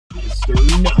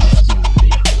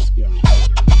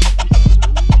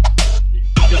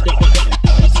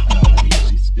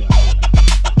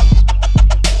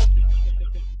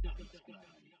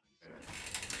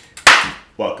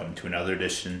Welcome to another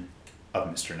edition of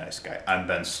Mr. Nice Guy. I'm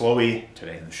Ben Slowey.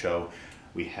 Today in the show,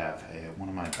 we have one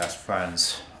of my best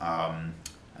friends. I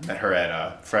met her at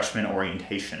a freshman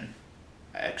orientation,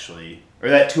 actually, or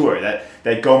that tour,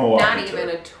 that Go Milwaukee Not tour.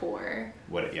 even a tour.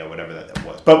 Whatever that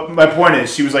was. But my point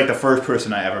is, she was like the first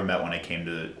person I ever met when I came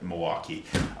to Milwaukee.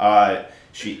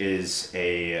 She is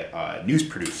a news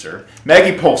producer,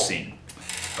 Maggie Polstein.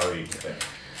 How are you today?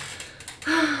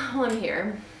 Well, I'm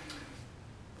here.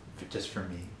 Just for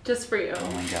me. Just for you.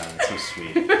 Oh my god, that's so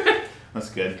sweet. That's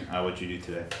good. What'd you do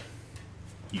today?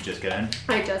 You just got in?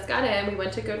 I just got in. We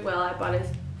went to Goodwill. I bought a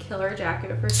killer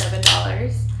jacket for $7.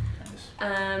 Nice.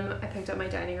 I picked up my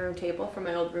dining room table from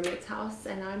my old roommate's house,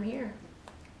 and now I'm here.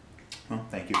 Well,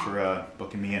 thank you for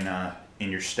booking me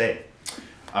in your stay.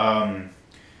 Well,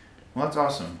 that's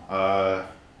awesome. I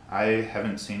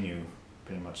haven't seen you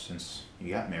pretty much since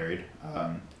you got married.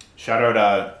 Shout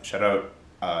out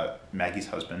Maggie's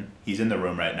husband. He's in the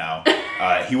room right now.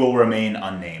 He will remain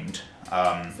unnamed.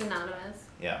 It's anonymous.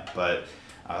 Yeah, but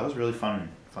it was a really fun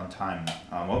time.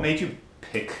 What made you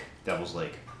pick Devil's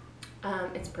Lake?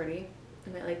 It's pretty,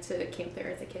 and I like to camp there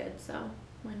as a kid, so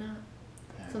why not?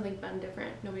 Okay. Something fun,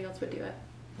 different. Nobody else would do it.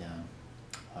 Yeah.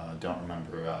 Don't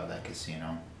remember that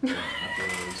casino.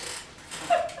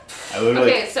 I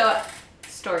literally. Okay, so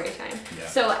story time. Yeah.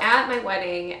 So at my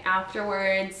wedding,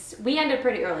 afterwards, we ended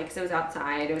pretty early because it was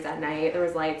outside. It was at night. There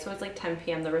was lights, so it was like 10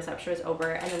 p.m. The reception was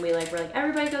over, and then we were like,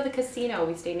 everybody go to the casino.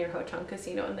 We stayed near Ho Chunk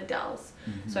Casino in the Dells,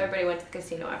 so everybody went to the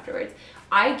casino afterwards.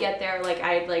 I get there,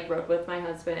 I rode with my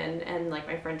husband, and like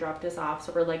my friend dropped us off,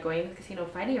 so we're like going to the casino,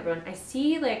 finding everyone. I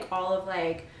see like all of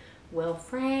like Will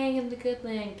Frang and the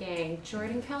Goodland Gang,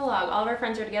 Jordan Kellogg, all of our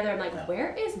friends are together. I'm like,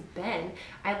 where is Ben?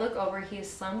 I look over, he's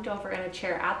slumped over in a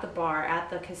chair at the bar at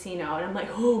the casino, and I'm like,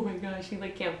 oh my gosh, he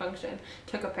like can't function.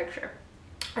 Took a picture.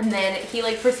 And then he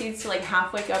like proceeds to like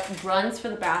half wake up, runs for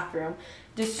the bathroom,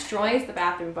 destroys the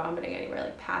bathroom, vomiting anywhere,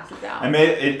 like passes out. I mean,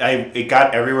 it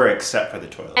got everywhere except for the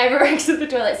toilet. Everywhere except the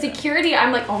toilet. Security,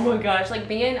 I'm like, oh my gosh, like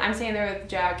I'm standing there with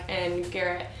Jack and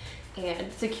Garrett,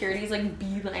 and security's like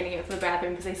beelining it for the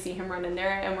bathroom because they see him run in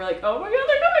there, and we're like, oh my god,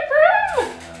 they're coming for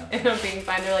him! And I'm being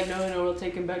fine. They're like, no, we'll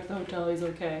take him back to the hotel. He's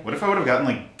okay. What if I would have gotten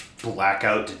like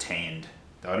blackout detained?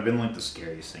 That would have been like the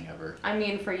scariest thing ever. I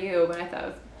mean, for you, but I thought it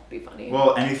would be funny.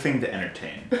 Well, anything to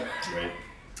entertain, right?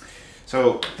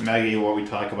 So, Maggie, what we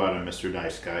talk about on Mr.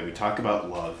 Nice Guy, we talk about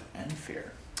love and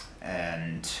fear.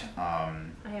 And,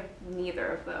 I have neither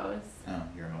of those. oh,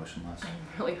 you're emotionless. I'm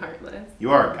really heartless.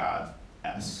 You are a god.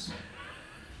 Yes.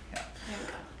 Yeah.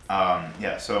 I am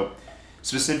Yeah, so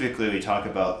specifically we talk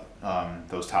about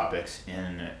those topics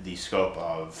in the scope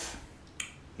of,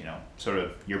 sort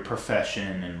of your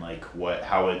profession and like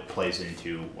how it plays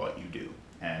into what you do.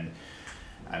 And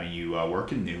I mean, you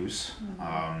work in news.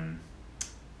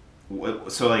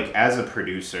 So like as a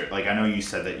producer, like I know you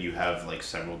said that you have like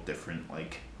several different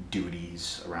like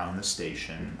duties around the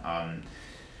station.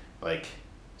 Like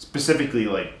specifically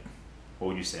like, what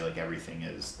would you say like everything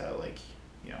is that like,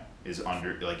 is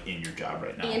under like in your job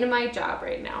right now? In my job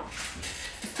right now.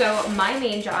 So my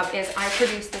main job is I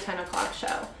produce the 10 o'clock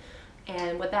show.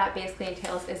 And what that basically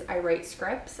entails is I write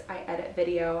scripts, I edit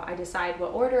video, I decide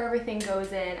what order everything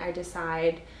goes in, I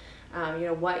decide,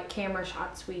 what camera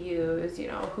shots we use,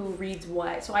 who reads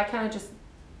what. So I kind of just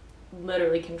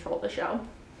literally control the show.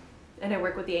 And I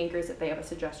work with the anchors if they have a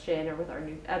suggestion, or with our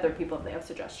other people if they have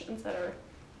suggestions that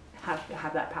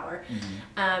have that power.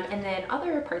 And then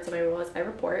other parts of my role is I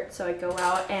report. So I go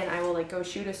out and I will go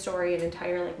shoot a story, an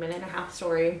entire minute and a half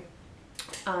story,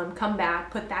 come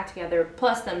back, put that together,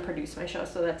 plus then produce my show.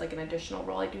 So that's an additional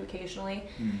role I do occasionally.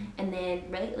 And then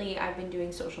lately I've been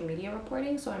doing social media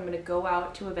reporting. So I'm going to go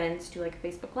out to events, do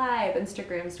Facebook Live,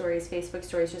 Instagram stories, Facebook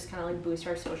stories, just kind of boost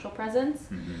our social presence.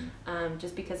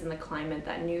 Just because in the climate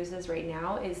that news is right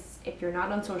now, is if you're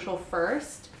not on social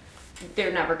first,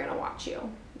 they're never going to watch you.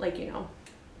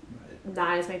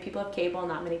 Not as many people have cable,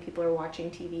 not many people are watching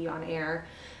TV on air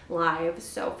live.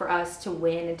 So for us to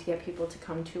win and to get people to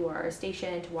come to our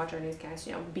station to watch our newscast,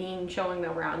 showing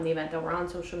that we're out in the event, that we're on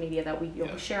social media, that we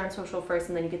share on social first,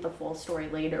 and then you get the full story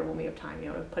later when we have time,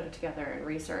 to put it together and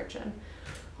research and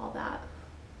all that.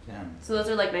 Yeah. So those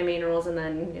are my main roles, and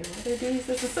then other duties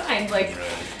is assigned,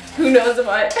 who knows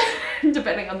what,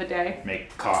 depending on the day.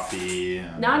 Make coffee.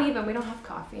 Not even, we don't have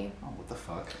coffee. Oh, what the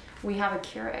fuck? We have a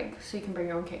Keurig, so you can bring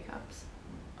your own K-cups.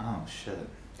 Oh shit.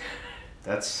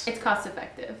 It's cost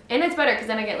effective, and it's better because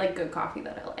then I get good coffee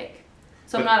that I like.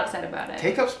 So I'm not upset about it.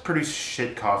 K-Cups produce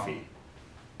shit coffee.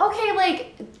 Okay,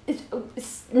 like,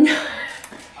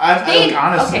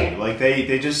 honestly, okay. like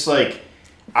they just like.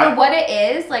 For what it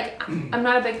is, like, I'm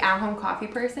not a big at-home coffee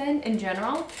person in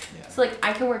general. Yeah. So, like,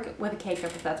 I can work with a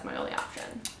K-Cup if that's my only option.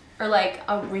 Or, like,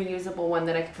 a reusable one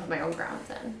that I can put my own grounds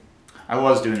in. I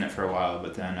was doing it for a while,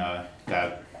 but then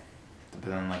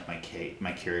like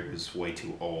my Keurig was way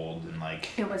too old and like.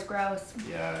 It was gross.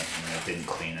 Yeah, and I didn't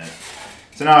clean it.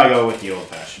 So now I go with the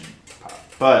old-fashioned pot.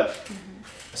 But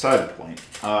aside the point,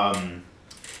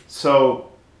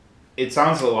 so it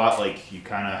sounds a lot like you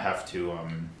kind of have to.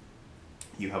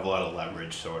 You have a lot of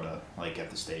leverage, sort of, like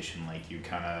at the station. Like you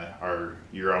kind of are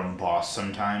your own boss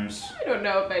sometimes. I don't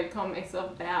know if I'd call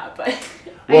myself that, but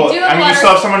well, I mean, you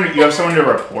still have someone. You have someone to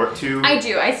report to. I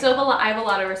do. I still have I have a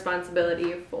lot of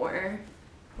responsibility for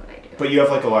what I do. But you have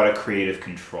like a lot of creative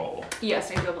control. Yes,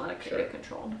 I do have a lot of creative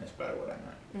control. That's better what I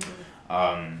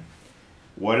meant.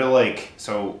 What are like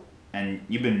so? And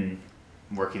you've been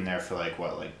working there for like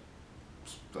what, like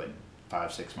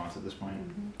 5-6 months at this point.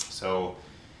 So.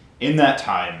 In that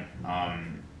time,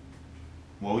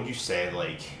 what would you say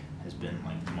like has been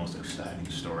like the most exciting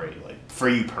story, like for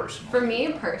you personally? For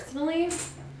me personally,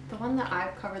 the one that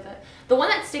I've covered, the one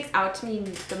that sticks out to me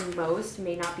the most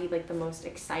may not be like the most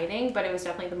exciting, but it was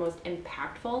definitely the most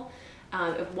impactful.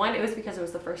 One, it was because it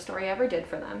was the first story I ever did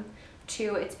for them.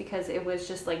 Two, it's because it was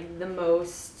just like the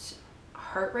most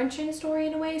heart-wrenching story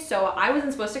in a way. So I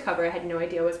wasn't supposed to cover it. I had no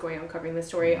idea what was going on covering this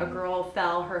story. A girl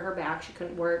fell, hurt her back, she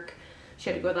couldn't work. She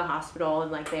had to go to the hospital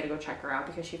and like they had to go check her out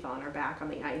because she fell on her back on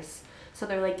the ice. So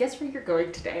they're like, guess where you're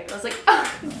going today? I was like,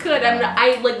 oh, good.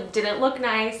 I like didn't look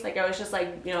nice. Like I was just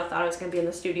like, you know, thought I was gonna be in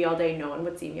the studio all day. No one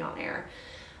would see me on air.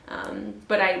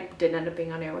 But I didn't end up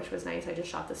being on air, which was nice. I just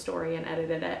shot the story and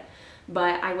edited it.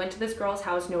 But I went to this girl's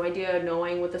house, no idea,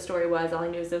 knowing what the story was. All I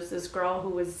knew is there was this girl who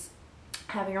was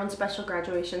having her own special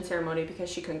graduation ceremony because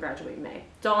she couldn't graduate in May.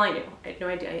 That's all I knew. I had no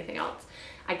idea anything else.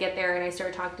 I get there and I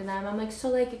started talking to them. I'm like, so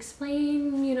like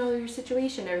explain, you know, your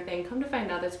situation and everything. Come to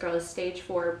find out this girl is stage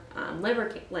 4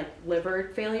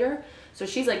 liver failure. So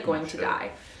she's like going to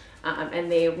die.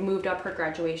 And they moved up her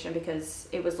graduation because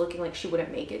it was looking like she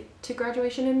wouldn't make it to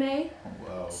graduation in May.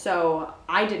 Wow. So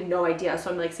I had no idea.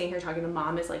 So I'm like sitting here talking to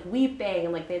mom is like weeping,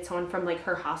 and like they had someone from like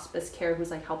her hospice care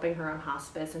who's like helping her on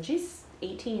hospice, and she's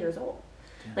 18 years old.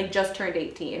 Yeah. Like just turned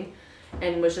 18.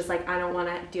 And was just like, I don't want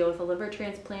to deal with a liver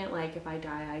transplant. Like, if I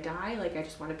die, I die. Like, I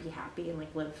just want to be happy and,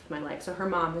 like, live my life. So her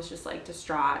mom was just, like,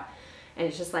 distraught. And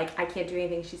it's just like, I can't do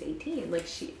anything. She's 18. Like,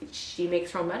 she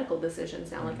makes her own medical decisions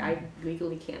now. Like, I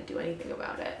legally can't do anything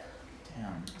about it.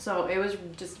 Damn. So it was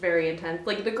just very intense.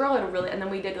 Like, the girl had a really... And then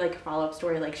we did, like, a follow-up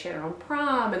story. Like, she had her own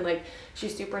prom. And, like,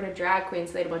 she's super into drag queens.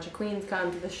 So they had a bunch of queens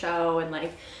come to the show. And,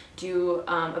 like... do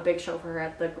a big show for her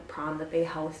at the prom that they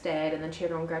hosted, and then she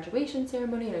had her own graduation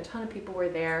ceremony and a ton of people were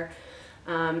there,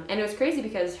 and it was crazy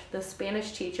because the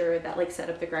Spanish teacher that like set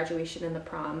up the graduation and the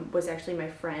prom was actually my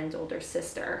friend's older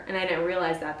sister, and I didn't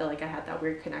realize that like I had that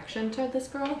weird connection to this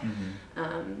girl.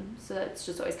 So that's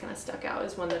just always kind of stuck out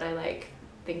as one that I like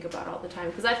think about all the time,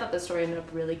 because I thought the story ended up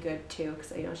really good too,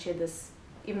 because you know she had this,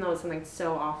 even though something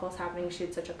so awful was happening, she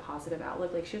had such a positive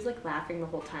outlook. Like, she was, like, laughing the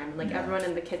whole time. And, like, everyone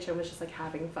in the kitchen was just, like,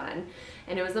 having fun.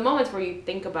 And it was the moments where you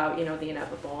think about, you know, the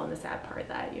inevitable and the sad part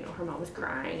that, you know, her mom was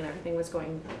crying and everything was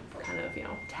going kind of, you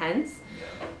know, tense.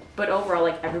 But overall,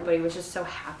 like, everybody was just so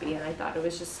happy. And I thought it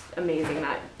was just amazing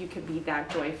that you could be that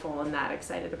joyful and that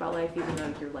excited about life, even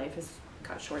though your life is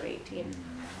cut short at 18.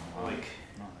 Like,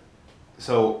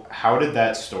 so how did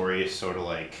that story sort of,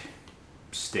 like...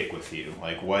 stick with you?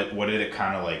 Like what did it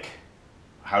kind of like,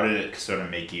 how did it sort of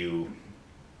make you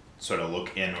sort of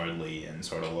look inwardly and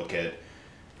sort of look at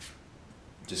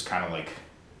just kind of like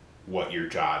what your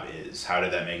job is? How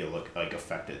did that make it look like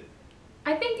affected?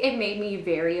 I think it made me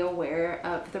very aware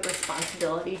of the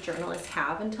responsibility journalists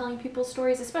have in telling people's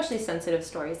stories, especially sensitive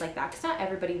stories like that, because not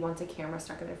everybody wants a camera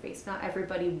stuck in their face. Not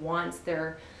everybody wants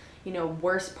their, you know,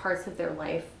 worst parts of their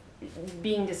life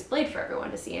being displayed for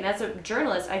everyone to see. And as a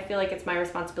journalist, I feel like it's my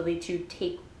responsibility to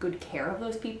take good care of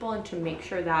those people and to make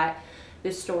sure that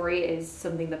this story is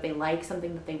something that they like,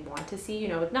 something that they want to see. You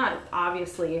know, not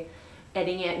obviously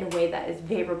editing it in a way that is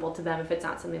favorable to them if it's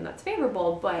not something that's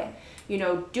favorable, but, you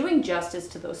know, doing justice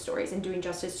to those stories and doing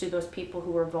justice to those people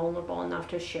who are vulnerable enough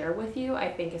to share with you,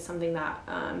 I think is something that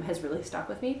has really stuck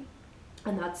with me.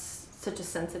 And that's such a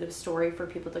sensitive story for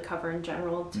people to cover in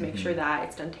general, to make sure that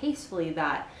it's done tastefully,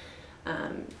 that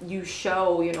you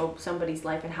show, you know, somebody's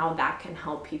life and how that can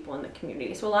help people in the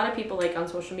community. So a lot of people like on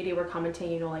social media were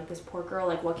commenting, you know, like this poor girl,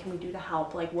 like what can we do to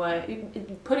help? Like what,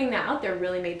 putting that out there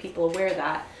really made people aware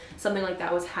that something like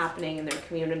that was happening in their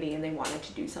community and they wanted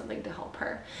to do something to help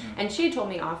her. And she told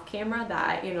me off camera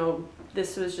that, you know,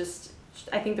 this was just,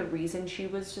 I think the reason she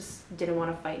was just didn't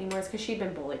want to fight anymore is because she'd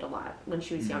been bullied a lot when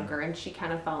she was younger, and she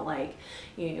kind of felt like,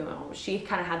 you know, she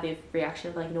kind of had the reaction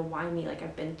of like, you know, why me? Like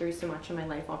I've been through so much in my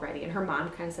life already. And her mom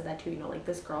kind of said that too, you know, like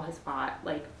this girl has fought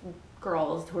like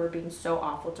girls who are being so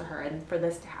awful to her, and for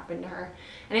this to happen to her.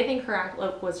 And I think her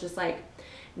outlook was just like,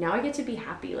 now I get to be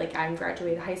happy. Like I'm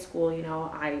graduated high school, you know,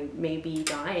 I may be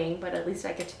dying, but at least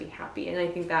I get to be happy. And I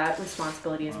think that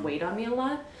responsibility has weighed on me a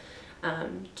lot.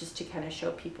 Just to kind of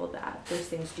show people that those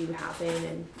things do happen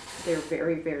and they're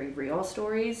very, very real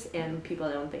stories, and people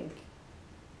I don't think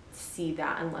see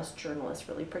that unless journalists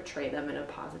really portray them in a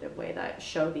positive way that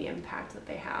show the impact that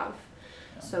they have.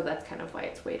 Yeah. So that's kind of why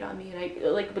it's weighed on me. And I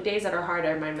like the days that are hard,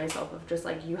 I remind myself of just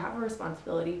like, you have a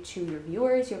responsibility to your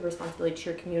viewers, you have a responsibility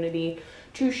to your community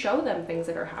to show them things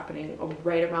that are happening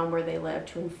right around where they live,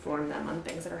 to inform them on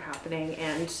things that are happening.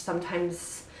 And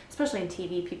sometimes, especially in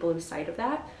TV, people lose sight of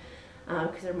that.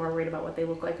 Because they're more worried about what they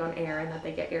look like on air and that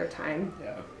they get airtime.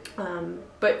 Yeah.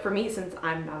 But for me, since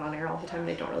I'm not on air all the time and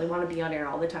I don't really want to be on air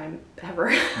all the time ever,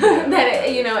 that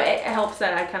it, you know, it helps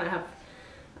that I kind of have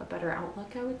a better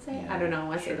outlook, I would say. Yeah, I don't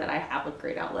know, I say that I have a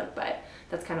great outlook, but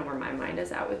that's kind of where my mind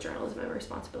is at with journalism and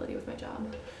responsibility with my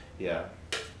job. Yeah.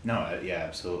 No, yeah,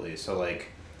 absolutely. So like,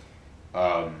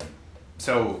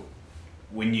 so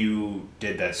when you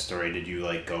did that story, did you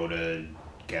like go to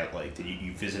get like, did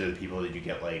you visited the people, did you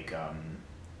get like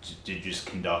did you just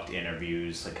conduct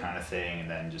interviews like kind of thing and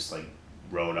then just like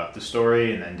wrote up the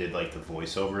story and then did like the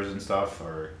voiceovers and stuff,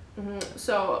 or?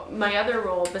 So my other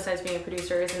role besides being a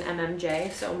producer is an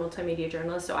MMJ, so multimedia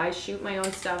journalist. So I shoot my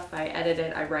own stuff, I edit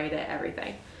it, I write it,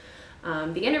 everything.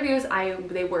 The interviews,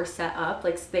 they were set up,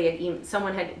 like they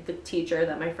had the teacher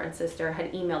that my friend's sister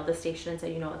had emailed the station and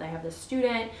said, you know, I have this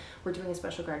student, we're doing a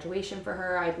special graduation for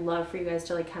her, I'd love for you guys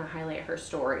to like kind of highlight her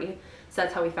story. So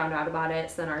that's how we found out about it.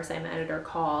 So then our assignment editor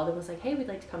called and was like, hey, we'd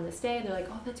like to come this day. They're like,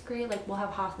 oh, that's great, like we'll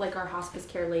have our hospice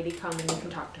care lady come and you can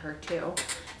talk to her too.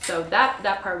 So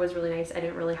that part was really nice. I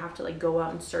didn't really have to like go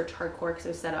out and search hardcore because it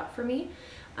was set up for me.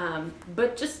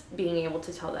 But just being able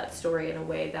to tell that story in a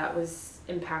way that was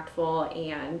impactful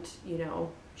and, you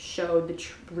know, showed the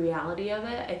reality of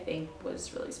it, I think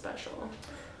was really special.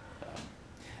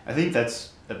 I think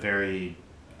that's a very,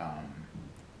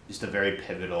 just a very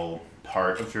pivotal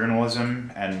part of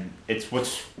journalism, and it's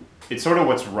sort of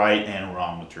what's right and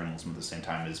wrong with journalism at the same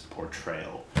time, is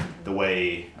portrayal. The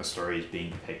way a story is being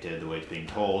depicted, the way it's being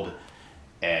told,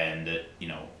 and, you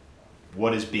know,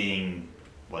 what is being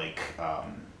like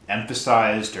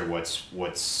emphasized, or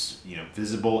what's you know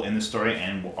visible in the story,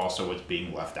 and also what's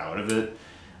being left out of it.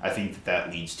 I think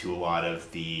that leads to a lot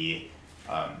of the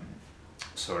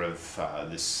sort of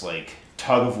this like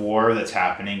tug of war that's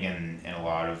happening in a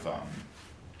lot of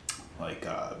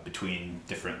between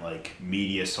different like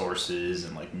media sources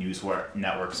and like news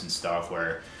networks and stuff,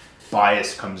 where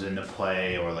bias comes into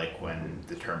play, or like when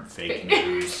the term fake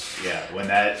news, when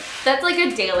that's like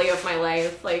a daily of my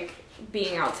life, like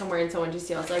being out somewhere and someone just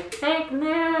yells like fake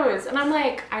news, and I'm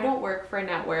like, I don't work for a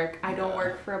network, I don't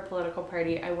work for a political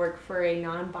party, I work for a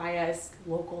non-biased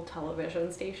local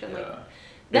television station. Like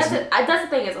that's the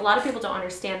thing, is a lot of people don't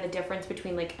understand the difference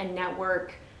between like a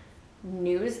network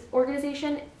news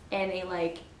organization and a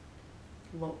like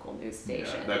local news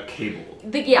station. That cable.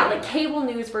 Like cable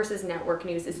news versus network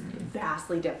news is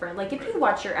vastly different. Like if you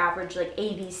watch your average like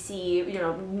ABC, you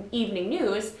know, evening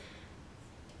news,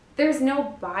 there's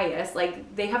no bias.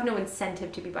 Like they have no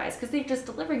incentive to be biased because they're just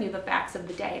delivering you the facts of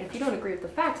the day. And if you don't agree with the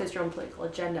facts, it's your own political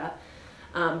agenda.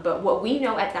 But what we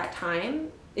know at that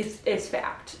time is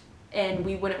fact. And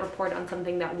we wouldn't report on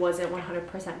something that wasn't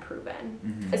 100%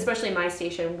 proven. Especially my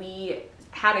station, we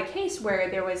had a case where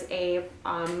there was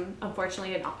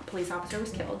unfortunately a police officer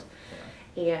was killed,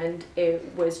 and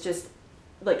it was just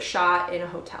like shot in a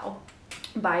hotel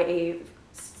by a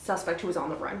suspect who was on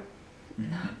the run.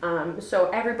 So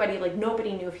everybody, like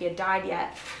nobody knew if he had died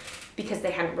yet because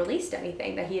they hadn't released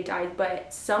anything that he had died,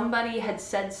 but somebody had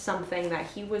said something that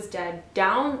he was dead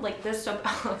down like this.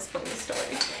 I'll explain the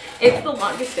story. It's the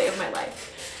longest day of my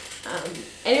life.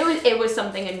 And it was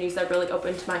something in news that really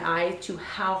opened my eyes to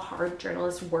how hard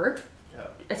journalists work,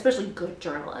 especially good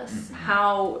journalists,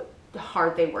 how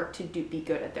hard they work to be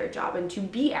good at their job and to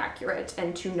be accurate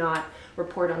and to not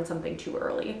report on something too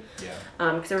early.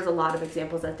 Because there was a lot of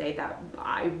examples that day that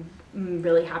I'm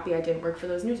really happy I didn't work for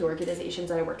those news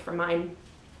organizations. I worked for mine.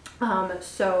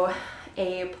 So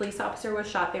a police officer was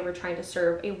shot. They were trying to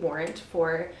serve a warrant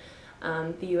for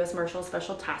the U.S. Marshal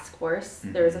Special Task Force.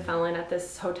 There was a felon at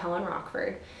this hotel in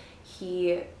Rockford.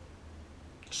 He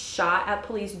shot at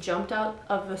police, jumped out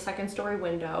of the second-story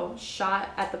window, shot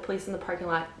at the police in the parking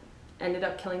lot, ended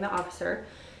up killing the officer.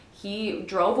 He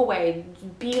drove away,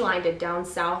 beelined it down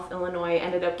South Illinois,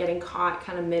 ended up getting caught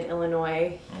kind of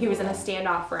mid-Illinois. He was in a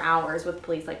standoff for hours with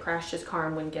police, like crashed his car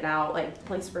and wouldn't get out. Like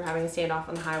police were having a standoff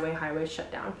on the highway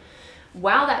shut down.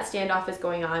 While that standoff is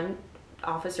going on,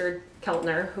 Officer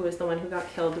Keltner, who was the one who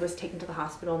got killed, was taken to the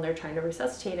hospital, and they're trying to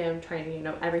resuscitate him, trying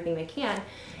to, everything they can.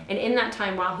 And in that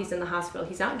time, while he's in the hospital,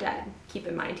 he's not dead. Keep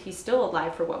in mind, he's still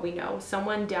alive for what we know.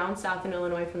 Someone down south in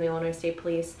Illinois from the Illinois State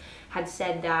Police had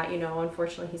said that,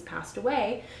 unfortunately he's passed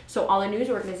away. So all the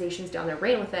news organizations down there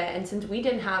ran with it. And since we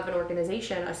didn't have an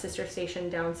organization, a sister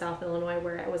station down South Illinois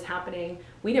where it was happening,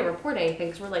 we didn't report anything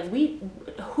because we're like,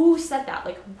 who said that?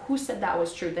 Like, who said that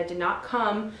was true? That did not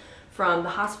come from the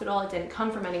hospital. It didn't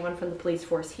come from anyone from the police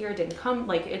force here. It didn't come,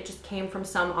 it just came from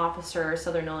some officer,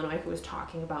 Southern Illinois, who was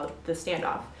talking about the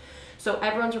standoff. So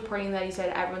everyone's reporting that he's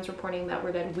dead. Everyone's reporting that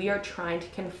we're dead. We are trying to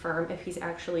confirm if he's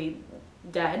actually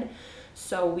dead.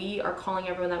 So we are calling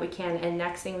everyone that we can, and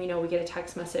next thing we know, we get a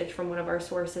text message from one of our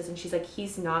sources, and she's like,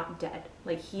 he's not dead.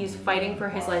 Like, he's fighting for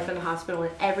his life in the hospital,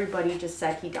 and everybody just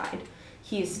said he died.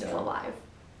 He is still alive.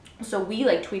 So we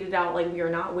tweeted out, we are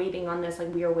not waiting on this,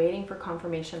 we are waiting for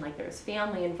confirmation. There's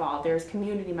family involved, there's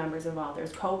community members involved,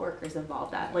 there's co-workers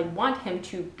involved that want him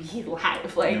to be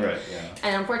live. Right, yeah.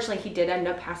 And unfortunately he did end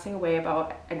up passing away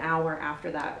about an hour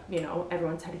after that.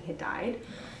 Everyone said he had died.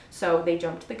 Yeah. So they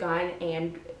jumped the gun,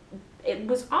 and it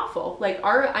was awful.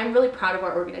 I'm really proud of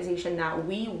our organization that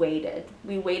we waited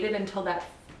until that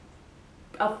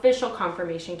official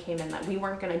confirmation came in that we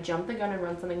weren't going to jump the gun and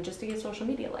run something just to get social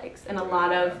media likes. And a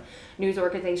lot of news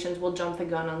organizations will jump the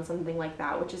gun on something like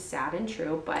that, which is sad and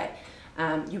true, but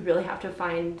you really have to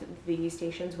find the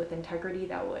stations with integrity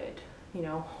that would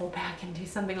hold back and do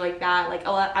something like that.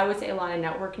 I would say a lot of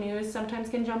network news sometimes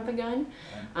can jump the gun,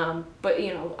 but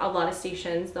a lot of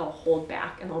stations, they'll hold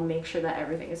back and they'll make sure that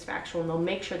everything is factual, and they'll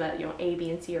make sure that A, B,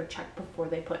 and C are checked before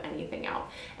they put anything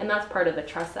out. And that's part of the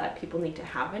trust that people need to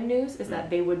have in news, is that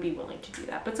they would be willing to do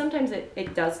that. But sometimes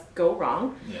it does go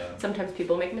wrong. Yeah. Sometimes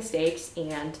people make mistakes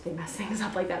and they mess things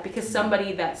up like that because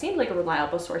somebody that seemed like a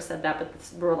reliable source said that, but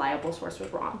the reliable source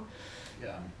was wrong.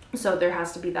 Yeah. So there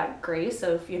has to be that grace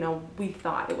of, we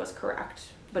thought it was correct,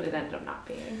 but it ended up not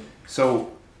being.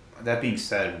 So that being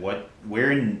said,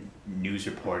 where in news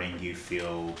reporting do you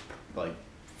feel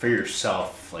for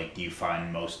yourself, do you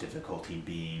find most difficulty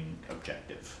being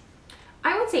objective?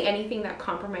 I would say anything that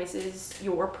compromises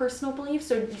your personal beliefs.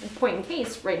 So point in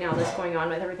case right now that's going on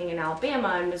with everything in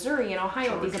Alabama and Missouri and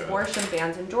Ohio, Georgia. These abortion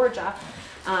bans in Georgia.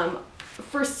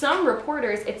 For some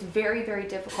reporters, it's very, very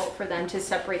difficult for them to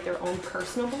separate their own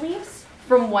personal beliefs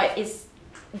from what is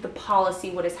the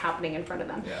policy, what is happening in front of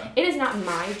them. Yeah. It is not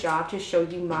my job to show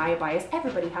you my bias.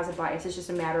 Everybody has a bias. It's just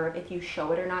a matter of if you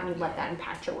show it or not and you let that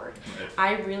impact your work. Right.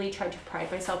 I really try to pride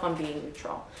myself on being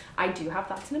neutral. I do have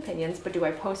thoughts and opinions, but do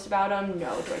I post about them?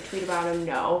 No. Do I tweet about them?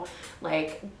 No.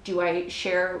 Do I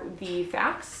share the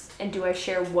facts? And do I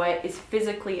share what is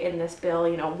physically in this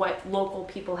bill, what local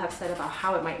people have said about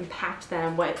how it might impact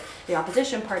them, what the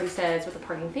opposition party says, what the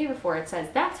party in favor for it says.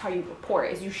 That's how you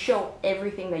report, is you show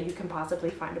everything that you can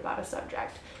possibly find about a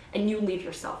subject, and you leave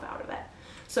yourself out of it.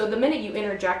 So the minute you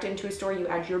interject into a story, you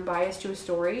add your bias to a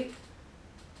story,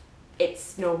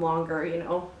 it's no longer,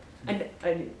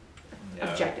 an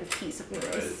objective piece of news.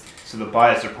 Right. So the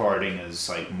bias reporting is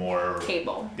more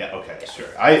cable. Yeah. Okay. Yeah. Sure.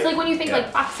 It's when you think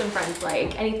Fox and Friends,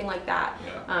 anything like that.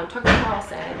 Yeah. Tucker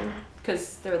Carlson,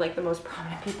 because they're the most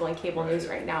prominent people in cable news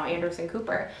right now. Anderson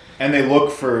Cooper. And they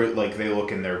look for they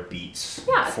look in their beats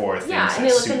for things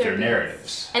that suit their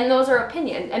narratives. And those are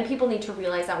opinion. And people need to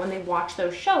realize that when they watch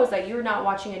those shows, that you're not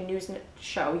watching a news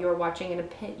show. You're watching an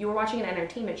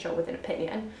entertainment show with an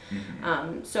opinion.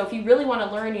 Mm-hmm. So if you really want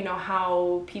to learn,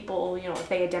 how people, if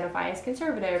they identify as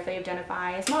conservative, if they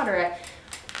identify as moderate,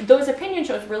 those opinion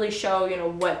shows really show,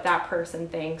 what that person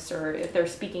thinks, or if they're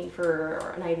speaking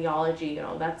for an ideology,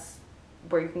 that's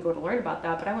where you can go to learn about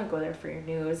that. But I wouldn't go there for your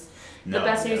news. The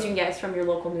best news you can get is from your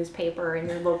local newspaper and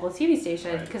your local TV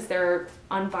station, because they're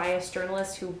unbiased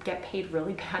journalists who get paid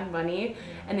really bad money,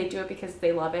 and they do it because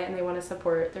they love it and they want to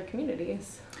support their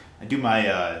communities. I do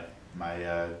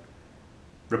my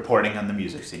reporting on the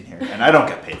music scene here, and I don't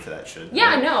get paid for that shit.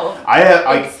 Yeah, no.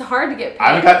 It's hard to get paid. I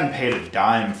haven't gotten paid a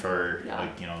dime for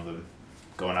the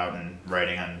going out and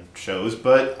writing on shows,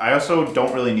 but I also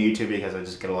don't really need to, because I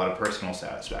just get a lot of personal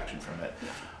satisfaction from it.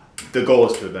 The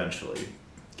goal is to eventually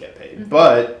get paid,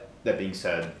 but that being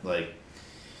said, like,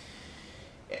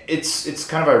 it's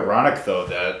kind of ironic though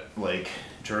that like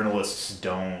journalists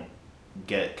don't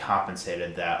get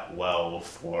compensated that well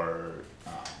for.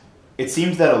 It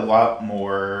seems that a lot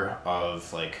more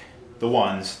of like the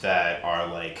ones that are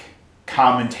like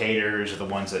commentators, or the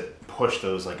ones that push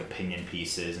those like opinion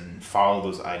pieces and follow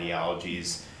those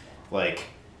ideologies, like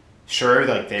sure,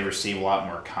 like they receive a lot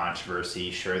more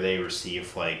controversy. Sure, they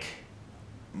receive like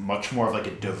much more of like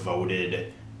a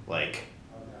devoted like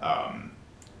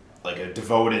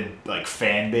like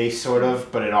fan base sort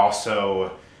of, but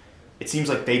it seems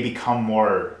like they become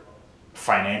more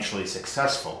financially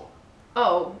successful.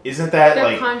 Oh, isn't that they're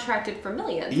like contracted for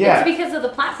millions? Yeah, it's because of the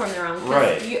platform they're on.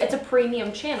 Right. It's a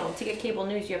premium channel. To get cable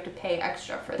news, you have to pay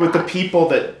extra for that. But the people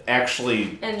that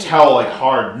actually tell like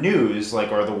hard news,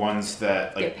 like, are the ones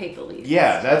that like get paid the least.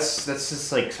 Yeah, that's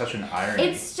just like such an irony.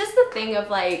 It's just the thing of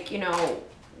like, you know,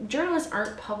 journalists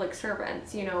aren't public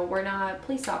servants. You know, we're not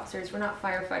police officers, we're not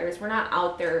firefighters, we're not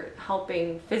out there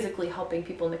physically helping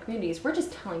people in the communities. We're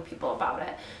just telling people about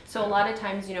it. So a lot of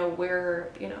times, you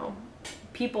know,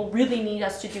 people really need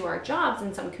us to do our jobs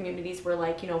in some communities where,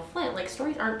 like, you know, Flint, like,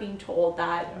 stories aren't being told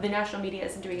that the national media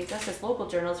isn't doing it justice. Local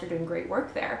journalists are doing great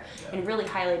work there and really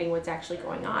highlighting what's actually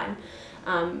going on.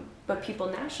 But people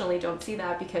nationally don't see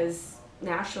that because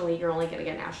nationally you're only going to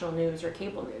get national news or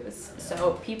cable news.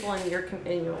 So people in your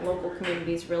local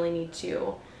communities really need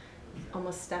to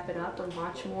almost step it up and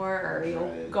watch more,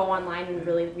 or go online and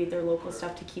really read their local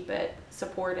stuff to keep it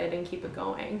supported and keep it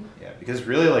going. Yeah, because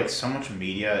really, like, so much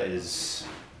media is,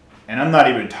 and I'm not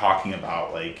even talking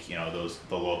about like, you know,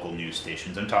 the local news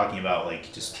stations. I'm talking about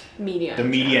like just media. The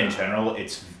media in general.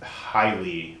 It's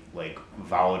highly like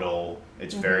volatile.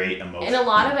 It's very emotional, and a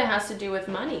lot of it has to do with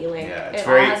money. Like, it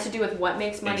all has to do with what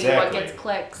makes money, what gets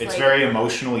clicks. It's very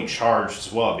emotionally charged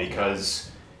as well, because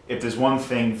if there's one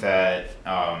thing that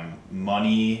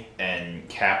money and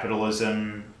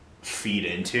capitalism feed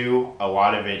into, a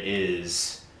lot of it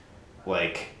is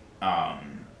like a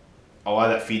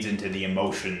lot of that feeds into the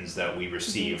emotions that we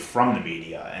receive from the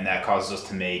media, and that causes us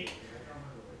to make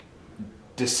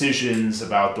decisions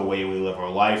about the way we live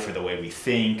our life, or the way we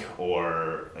think,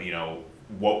 or, you know,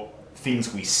 what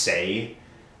things we say,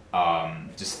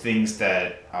 just things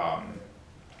that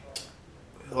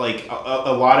like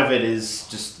a lot of it is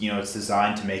just, you know, it's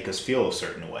designed to make us feel a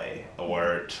certain way,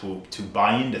 or to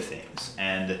buy into things.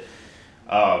 And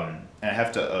I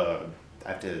have to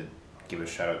give a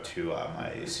shout out to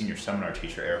my senior seminar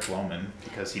teacher, Eric Lohman,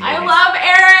 because he made I love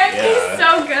Eric. Yeah, he's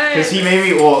so good. because he made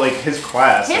me, well, like his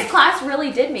class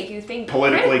really did make you think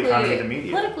politically contrary to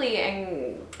media, politically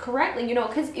and correctly, you know,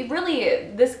 because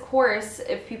really this course,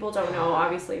 if people don't know,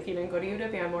 obviously if you didn't go to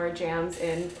UWM or JAMS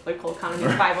in political economy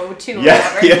 502 or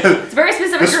whatever, it's very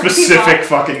specific. The specific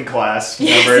fucking class,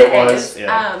 whatever it was.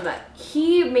 Yeah.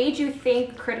 He made you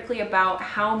think critically about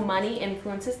how money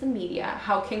influences the media,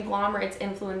 how conglomerates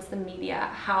influence the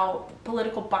media, how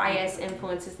political bias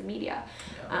influences the media.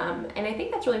 And I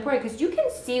think that's really important, because you can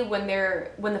see when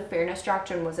the fairness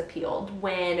doctrine was appealed,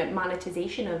 when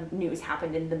monetization of news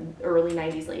happened in the early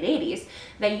 90s, late 80s,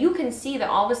 that you can see that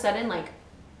all of a sudden, like,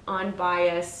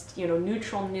 unbiased, you know,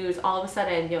 neutral news, all of a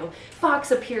sudden, you know,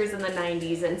 Fox appears in the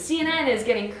 90s and CNN is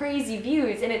getting crazy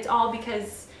views, and it's all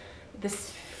because this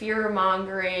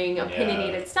fear-mongering,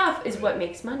 opinionated stuff is what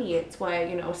makes money. It's what,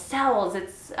 you know, sells.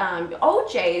 It's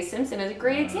O.J. Simpson is a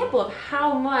great example of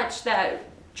how much that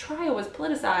trial was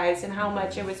politicized and how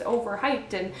much it was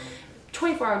overhyped, and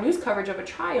 24-hour news coverage of a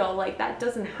trial, like, that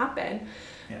doesn't happen.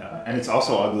 Yeah, and it's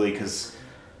also ugly because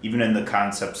even in the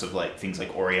concepts of like things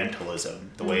like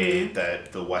Orientalism, the way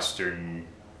that the Western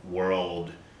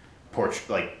world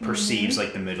perceives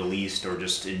like the Middle East, or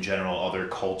just in general other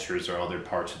cultures or other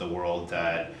parts of the world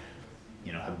that,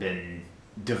 you know, have been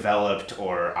developed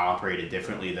or operated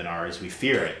differently than ours, we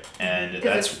fear it, and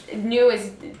that's new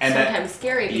is sometimes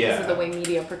scary because of the way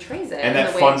media portrays it, and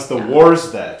that funds the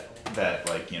wars that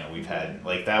like, you know, we've had.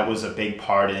 Like, that was a big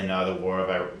part in the war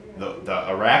of the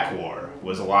Iraq War,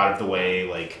 was a lot of the way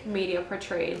like media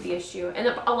portrayed the issue, and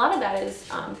a lot of that is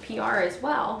PR as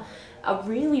well. A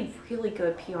really, really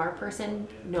good PR person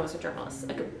knows a journalist.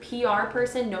 Like, a PR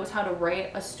person knows how to write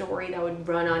a story that would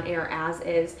run on air as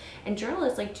is. And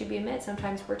journalists, like, to be admitted,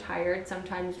 sometimes we're tired,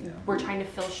 sometimes we're trying to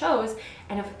fill shows,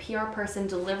 and if a PR person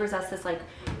delivers us this, like,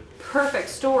 perfect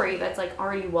story that's, like,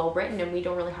 already well written, and we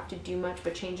don't really have to do much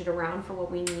but change it around for what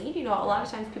we need, you know, a lot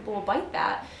of times people will bite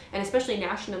that. And especially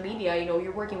national media, you know,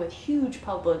 you're working with huge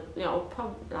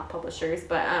not publishers,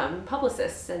 but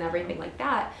publicists and everything like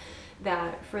that,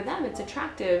 that for them it's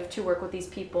attractive to work with these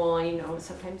people, and, you know,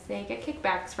 sometimes they get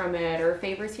kickbacks from it, or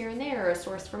favors here and there, or a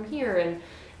source from here, and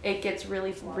it gets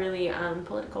really, really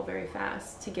political very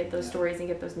fast to get those stories and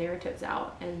get those narratives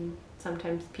out. And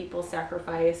sometimes people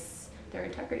sacrifice their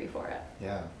integrity for it.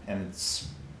 Yeah, and it's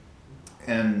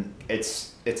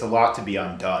a lot to be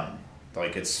undone.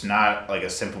 Like, it's not like a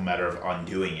simple matter of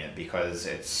undoing it, because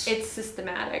it's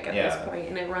systematic at this point,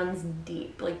 and it runs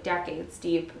deep, like decades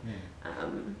deep,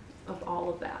 of all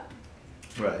of that.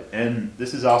 Right, and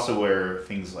this is also where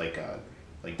things like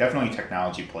definitely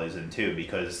technology plays in too,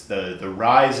 because the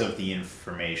rise of the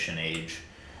information age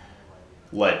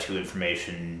led to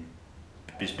information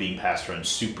just being passed around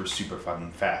super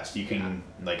fucking fast. You can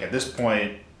like at this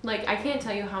point. Like, I can't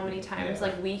tell you how many times,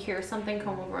 like, we hear something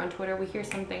come over on Twitter, we hear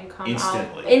something come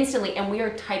out instantly, and we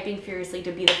are typing furiously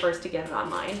to be the first to get it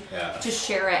online, to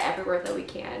share it everywhere that we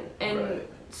can. And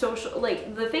social,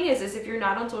 like, the thing is if you're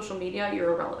not on social media,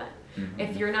 you're irrelevant.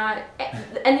 If you're not,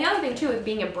 and the other thing too with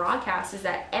being in broadcast is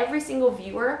that every single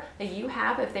viewer that you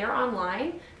have, if they're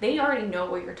online, they already know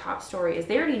what your top story is.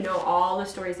 They already know all the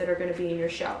stories that are going to be in your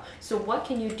show. So what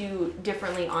can you do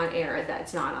differently on air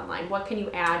that's not online? What can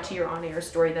you add to your on-air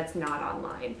story that's not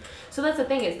online? So that's the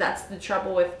thing is that's the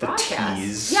trouble with broadcast. The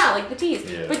tease. Yeah, like the tease.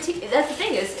 Yeah. But that's the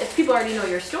thing is if people already know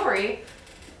your story,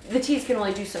 the tease can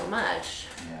only do so much.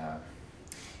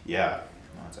 Yeah,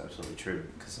 no, that's absolutely true.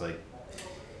 Because like.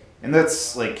 And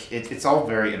that's, like, it's all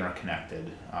very interconnected,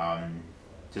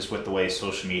 just with the way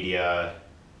social media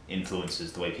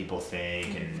influences the way people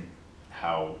think and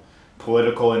how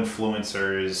political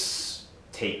influencers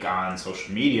take on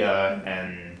social media,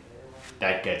 and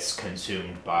that gets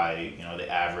consumed by, you know, the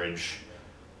average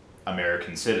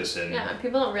American citizen. Yeah,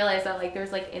 people don't realize that, like,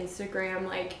 there's, like, Instagram,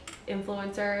 like,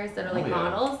 influencers that are, like,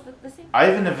 models. I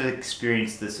even have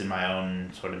experienced this in my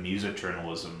own sort of music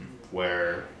journalism,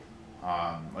 where...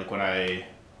 like when I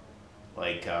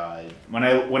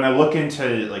look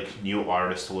into like new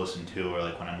artists to listen to, or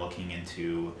like when I'm looking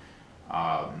into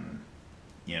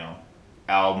you know,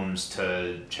 albums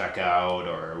to check out,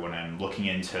 or when I'm looking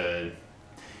into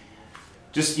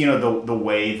just, you know, the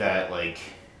way that like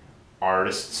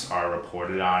artists are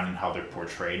reported on and how they're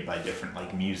portrayed by different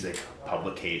like music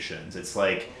publications, it's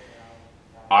like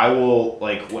I will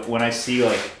like when I see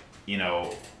like, you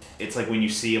know, it's like when you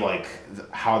see like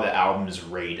how the album is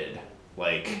rated,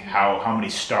 like how many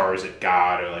stars it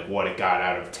got, or like what it got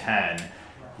out of 10,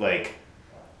 like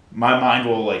my mind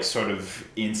will like sort of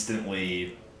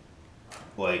instantly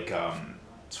like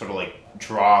sort of like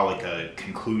draw like a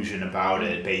conclusion about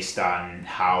it based on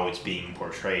how it's being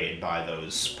portrayed by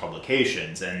those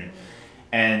publications.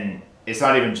 And it's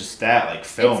not even just that, like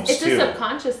films it's too. It's a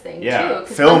subconscious thing too,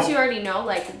 because once you already know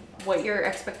like what your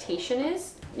expectation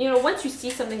is, you know, once you see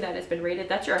something that has been rated,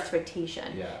 that's your expectation.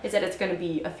 Is that it's going to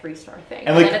be a 3-star thing,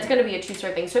 and like, that it's going to be a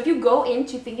 2-star thing. So if you go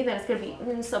into thinking that it's going to be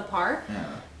subpar,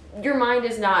 your mind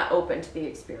is not open to the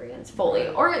experience fully.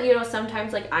 Or, you know,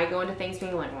 sometimes like I go into things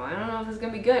being like, well, I don't know if it's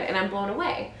going to be good, and I'm blown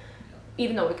away,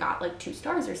 even though it got like 2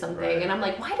 stars or something, and I'm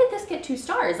like, why did this get 2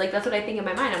 stars? Like, that's what I think in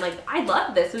my mind. I'm like, I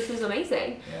love this. This was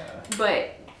amazing.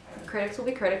 But critics will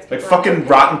be critics. Like fucking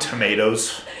Rotten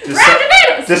Tomatoes.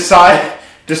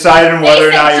 Deciding whether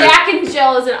or not Jack and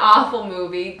Jill is an awful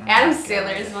movie. Adam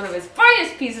Sandler is one of his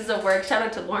finest pieces of work. Shout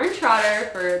out to Lauren Trotter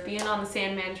for being on the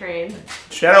Sandman train.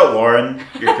 Shout out Lauren,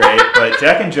 you're great. But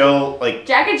Jack and Jill, like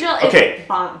Jack and Jill is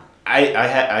bomb. I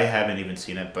haven't even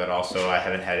seen it, but also I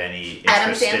haven't had any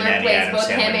interest in any Adam Sandler both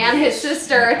him and his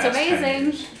sister. It's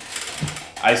amazing.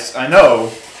 I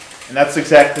know, and that's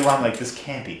exactly why I'm like, this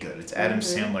can't be good. It's Adam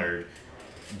Sandler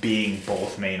being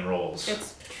both main roles.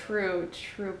 It's true.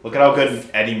 Look at how good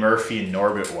Eddie Murphy and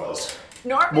Norbit was.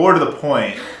 More to the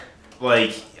point,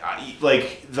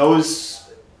 like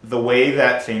those, the way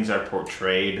that things are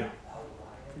portrayed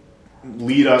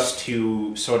lead us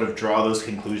to sort of draw those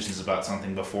conclusions about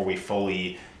something before we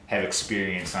fully have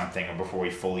experienced something, or before we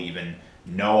fully even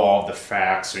know all the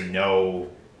facts or know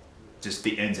just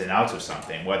the ins and outs of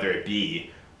something, whether it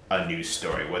be a news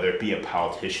story, whether it be a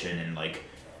politician and like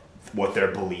what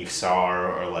their beliefs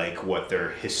are, or like what their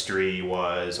history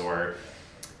was, or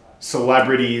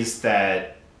celebrities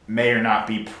that may or not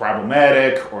be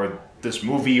problematic, or this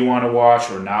movie you want to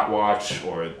watch or not watch,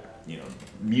 or, you know,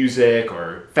 music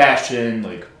or fashion,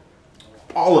 like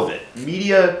all of it.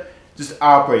 Media just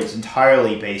operates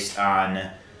entirely based on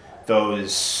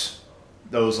those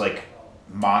like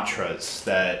mantras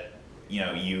that, you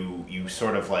know, you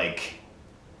sort of like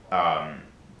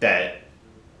that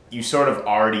you sort of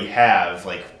already have,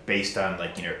 like, based on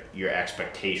like, you know, your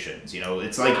expectations. You know,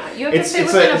 it's like you have to fit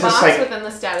within a box within the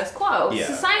status quo.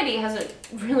 Society hasn't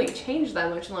really changed that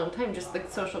much in a long time. Just the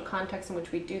social context in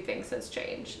which we do things has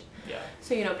changed. Yeah.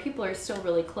 So, people are still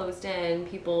really closed in.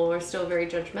 People are still very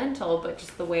judgmental, but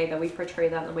just the way that we portray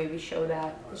that, the way we show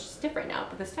that, is just different now.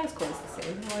 But the status quo is the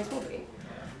same. It always will be. Yeah.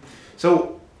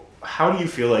 So, how do you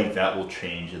feel like that will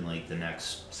change in like the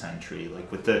next century?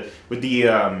 Like with the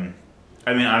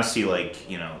I mean, honestly, like,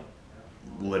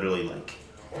 literally, like,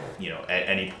 at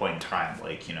any point in time,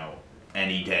 like,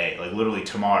 any day, like literally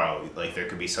tomorrow, like there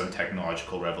could be some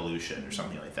technological revolution or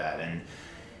something like that, and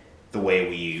the way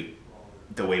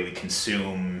we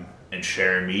consume and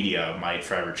share media might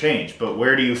forever change. But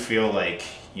where do you feel like,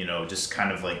 just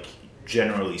kind of like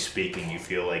generally speaking, you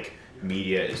feel like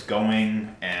media is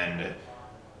going, and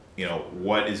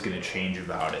what is going to change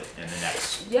about it in the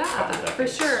next couple decades? For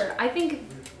sure. I think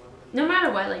no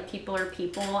matter what, like, people are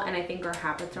people, and I think our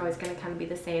habits are always going to kind of be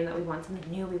the same, that we want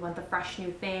something new, we want the fresh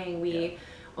new thing, we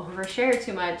overshare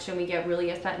too much, and we get really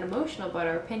upset and emotional about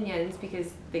our opinions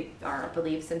because they are our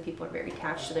beliefs, and people are very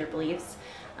attached to their beliefs,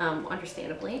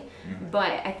 understandably. Mm-hmm.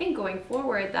 But I think going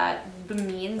forward, that the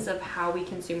means of how we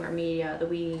consume our media, the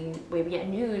way we get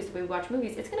news, the way we watch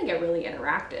movies, it's going to get really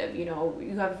interactive. You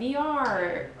have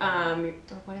VR, or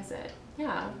what is it?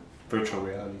 Yeah. Virtual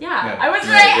reality. Yeah, I was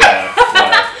right. Yeah.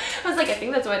 I was like, I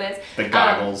think that's what it is. The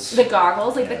goggles. The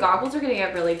goggles are going to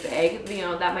get really big.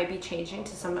 That might be changing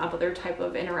to some other type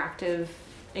of interactive,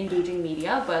 engaging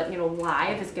media. But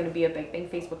live is going to be a big thing.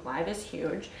 Facebook Live is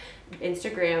huge.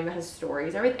 Instagram has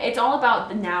stories. Everything. It's all about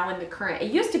the now and the current.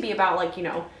 It used to be about like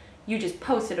you just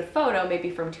posted a photo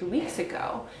maybe from 2 weeks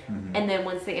ago, and then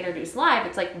once they introduce live,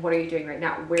 it's like, what are you doing right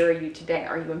now? Where are you today?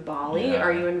 Are you in Bali?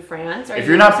 Are you in France? If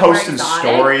you're not posting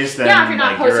stories, then if you're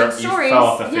not posting stories, you fell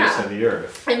off the face of the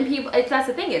earth. And people, that's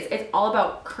the thing, it's all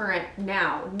about current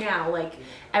now. Like,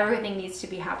 everything needs to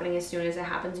be happening as soon as it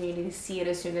happens, and you need to see it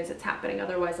as soon as it's happening.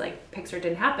 Otherwise, like, Pixar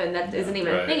didn't happen. That isn't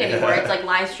even a thing anymore. It's like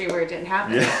live stream where it didn't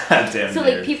happen. So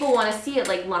like, people want to see it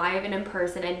like live and in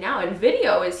person, and now, and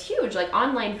video is huge. Like,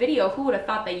 online video, who would have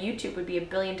thought that YouTube would be $1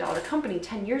 billion company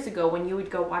 10 years ago, when you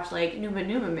would go watch like Numa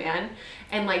Numa Man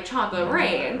and like Chocolate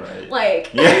Rain,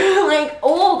 like like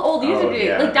old YouTube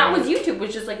videos. Like, that was YouTube,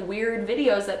 was just like weird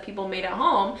videos that people made at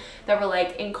home that were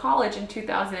like in college in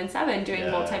 2007 doing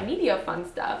multimedia fun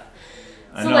stuff.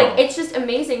 So like, it's just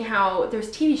amazing how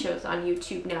there's TV shows on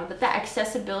YouTube now, that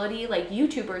accessibility, like,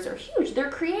 YouTubers are huge.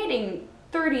 They're creating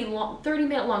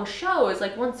 30-minute long shows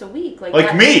like once a week,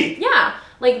 like me. Yeah,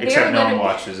 like, except no one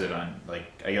watches it on, like,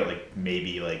 I get like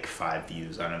maybe like 5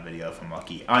 views on a video if I'm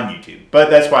lucky on YouTube,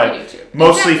 but that's why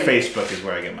mostly Facebook is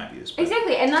where I get my views.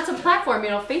 Exactly, and that's a platform.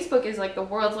 Facebook is like the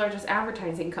world's largest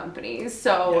advertising company,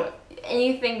 so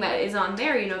anything that is on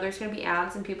there, there's going to be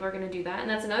ads, and people are going to do that. And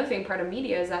that's another thing, part of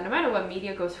media, is that no matter what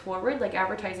media goes forward, like,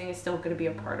 advertising is still going to be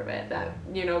a part of it. That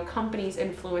companies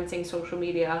influencing social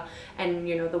media, and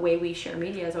the way we share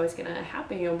media is always going to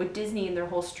happen. With Disney and their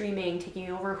whole streaming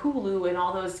taking over Hulu and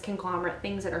all those conglomerate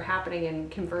things that are happening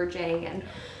and converging, and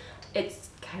it's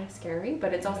kind of scary,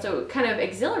 but it's also kind of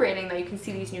exhilarating that you can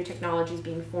see these new technologies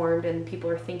being formed, and people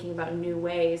are thinking about new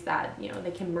ways that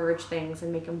they can merge things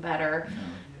and make them better.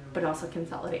 But also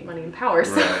consolidate money and power.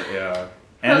 So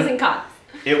pros and cons.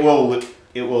 It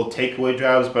will take away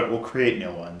jobs, but it will create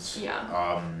new ones.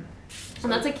 Yeah. And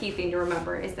that's a key thing to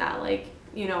remember, is that, like,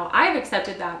 I've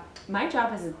accepted that my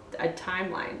job has a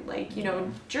timeline. Like,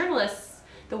 journalists,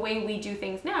 the way we do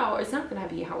things now is not going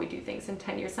to be how we do things in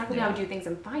 10 years. It's not going to be how we do things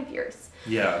in 5 years.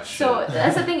 Yeah, sure. So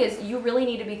that's the thing, is you really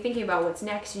need to be thinking about what's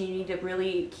next, and you need to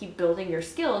really keep building your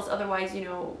skills. Otherwise,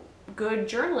 good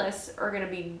journalists are going to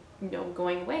be,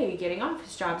 going away, getting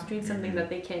office jobs, doing something that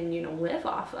they can, live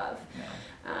off of.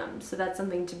 So that's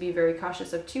something to be very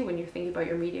cautious of too, when you're thinking about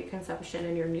your media consumption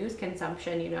and your news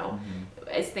consumption.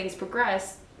 As things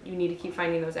progress, you need to keep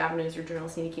finding those avenues. Your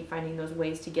journalists need to keep finding those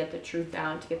ways to get the truth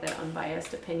down, to get that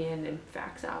unbiased opinion and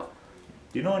facts out.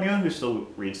 Do you know anyone who still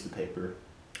reads the paper?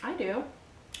 I do.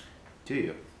 Do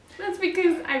you? That's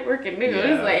because I work in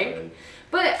news,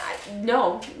 But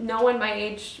no one my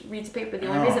age reads paper. The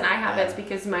only reason I have it is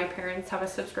because my parents have a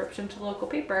subscription to the local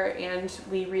paper, and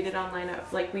we read it online.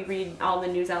 Like, we read all the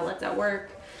news outlets at work,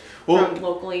 from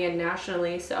locally and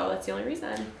nationally. So that's the only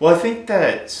reason. Well, I think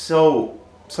that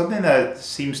something that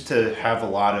seems to have a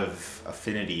lot of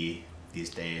affinity these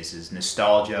days is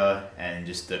nostalgia, and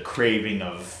just the craving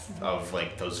of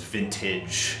like those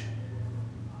vintage,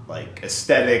 like,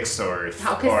 aesthetics or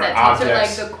cassette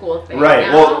objects are like the cool thing, right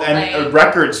now. Well, and like,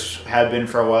 records have been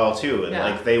for a while too, and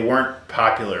like, they weren't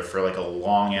popular for like a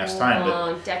long time,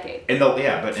 but decade in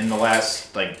the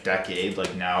last like decade,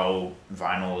 like, now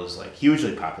vinyl is like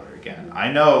hugely popular again.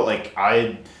 I know, like,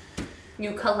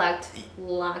 you collect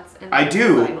lots and I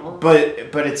do, vinyl.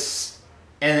 but it's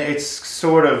and it's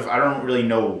sort of, I don't really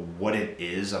know what it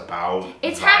is about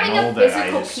It's vinyl having a that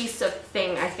physical piece of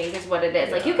thing, I think, is what it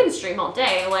is. Like, Yeah. you can stream all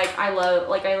day. Like,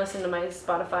 I listen to my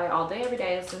Spotify all day, every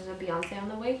day. I listen to Beyonce on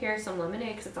the way here, some Lemonade,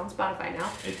 because it's on Spotify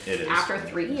now. It is. After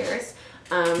 3 years.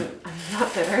 I'm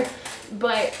not bitter.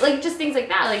 But, like, just things like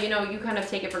that. Like, you know, you kind of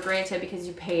take it for granted because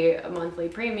you pay a monthly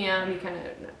premium. You kind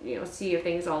of, you know, see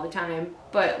things all the time.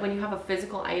 But when you have a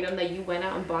physical item that you went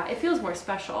out and bought, it feels more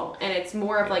special. And it's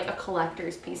more of, like, a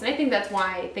collector's piece. And I think that's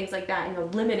why things like that, you know,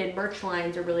 limited merch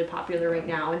lines are really popular right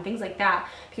now. And things like that,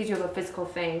 because you have a physical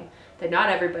thing that not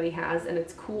everybody has, and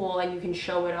it's cool, and you can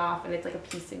show it off, and it's like a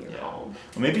piece in your home.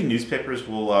 Well, maybe newspapers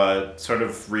will sort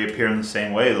of reappear in the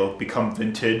same way. They'll become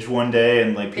vintage one day,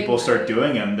 and like people start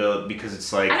doing them because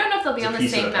it's like, I don't know if they'll be on the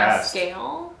same mass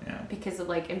scale Yeah. because of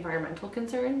like environmental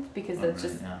concerns, because that's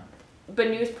just. Yeah. But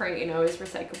newsprint, you know, is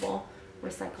recyclable.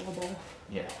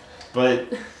 Yeah,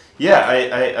 but yeah,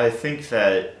 I think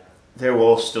that there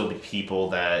will still be people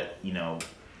that, you know,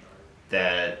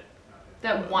 that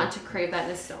want to crave that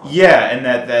nostalgia. Yeah, and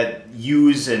that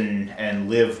use and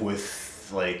live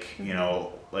with, like, you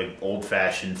know, like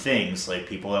old-fashioned things, like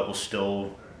people that will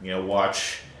still, you know,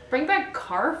 watch. Bring back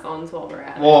car phones while we're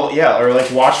at it. Well, yeah, or like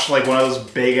watch like one of those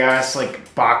big ass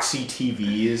like boxy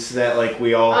TVs that like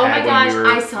we all had when we were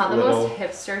I saw the little. most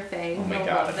hipster thing. Oh my You'll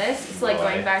God. love this. It's like Boy.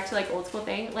 going back to like old school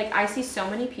thing. Like I see so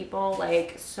many people,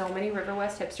 like so many River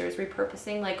West hipsters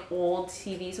repurposing like old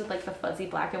TVs with like the fuzzy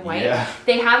black and white. Yeah.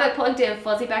 They have it plugged in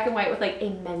fuzzy black and white with like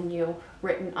a menu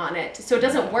written on it. So it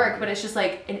doesn't work, but it's just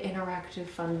like an interactive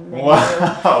fun menu.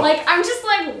 Wow. Like I'm just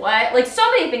like, what? Like so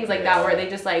many things like that where they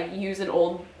just like use an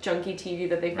old junky TV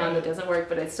that they found that doesn't work,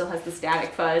 but it still has the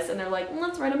static fuzz, and they're like,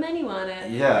 let's write a menu on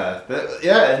it. Yeah,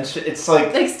 and it's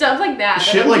like Stuff like that.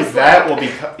 shit like that will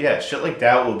become shit like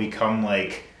that will become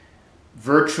like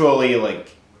virtually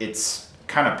like it's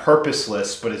kind of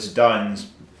purposeless, but it's done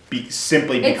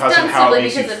simply because of how it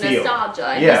makes you feel. Nostalgia.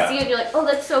 And Yeah. you see it, you're like, oh,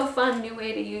 that's so fun, new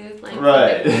way to use like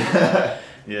Right. something.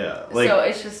 Yeah. Like, so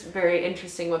it's just very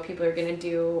interesting what people are gonna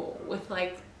do with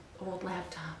like old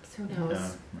laptops. Who knows?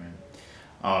 yeah,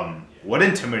 right. What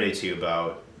intimidates you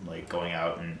about like going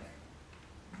out and,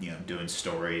 you know, doing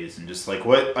stories and just like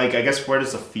what, like, I guess where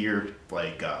does the fear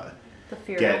like The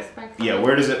fear get? aspect. Yeah,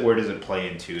 where does it play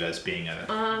into as being a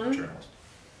journalist?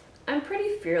 I'm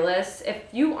pretty fearless. If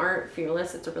you aren't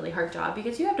fearless, it's a really hard job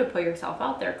because you have to put yourself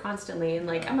out there constantly. And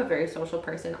like, I'm a very social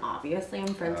person. Obviously,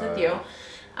 I'm friends with you.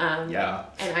 Yeah.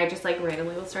 And I just like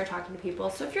randomly will start talking to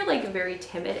people. So if you're like very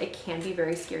timid, it can be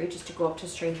very scary just to go up to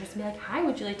strangers and be like, hi,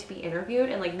 would you like to be interviewed?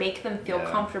 And like make them feel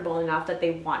comfortable enough that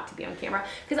they want to be on camera.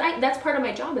 Because that's part of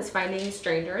my job is finding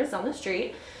strangers on the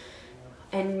street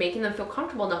and making them feel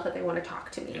comfortable enough that they want to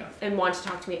talk to me and want to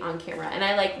talk to me on camera. And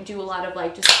I like do a lot of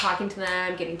like just talking to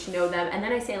them, getting to know them. And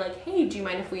then I say like, hey, do you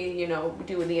mind if we, you know,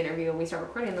 do the interview and we start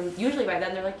recording them? Usually by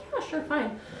then they're like, yeah, sure,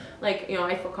 fine. Like, you know,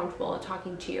 I feel comfortable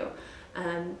talking to you.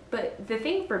 But the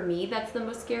thing for me that's the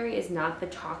most scary is not the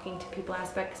talking to people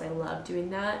aspect because I love doing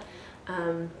that.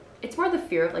 It's more the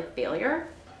fear of like failure.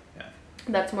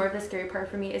 That's more of the scary part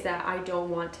for me is that I don't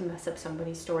want to mess up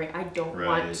somebody's story. I don't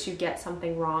want to get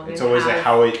something wrong. It's always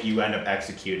how you end up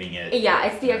executing it. Yeah,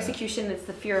 it's the execution. It's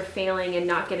the fear of failing and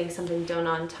not getting something done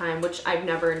on time, which I've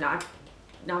never knock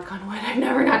on wood. I've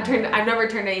never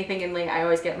turned anything in late. I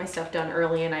always get my stuff done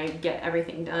early and I get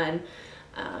everything done.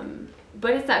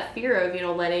 But it's that fear of, you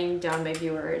know, letting down my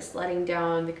viewers, letting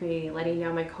down the community, letting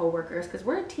down my coworkers, because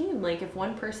we're a team. Like if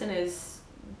one person is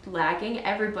lagging,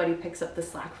 everybody picks up the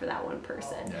slack for that one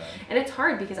person. And it's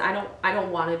hard because I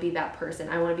don't want to be that person.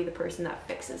 I want to be the person that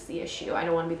fixes the issue. I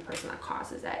don't want to be the person that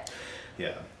causes it.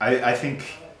 Yeah. I think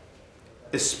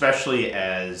especially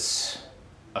as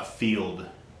a field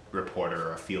reporter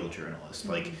or a field journalist,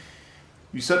 like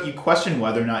you question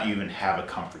whether or not you even have a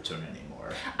comfort zone anymore.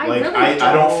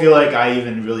 I don't feel like I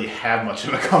even really have much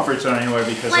of a comfort zone anymore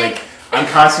because like I'm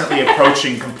constantly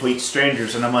approaching complete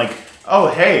strangers and I'm like, oh,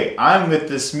 hey, I'm with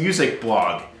this music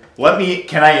blog.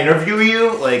 Can I interview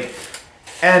you? Like,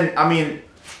 and I mean,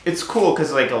 it's cool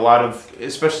because like a lot of,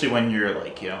 especially when you're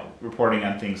like, you know, reporting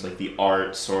on things like the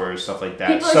arts or stuff like that.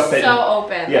 People stuff are so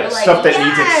open. Yeah, they're stuff like, that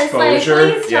needs exposure.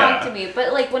 Like, please talk to me.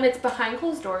 But like when it's behind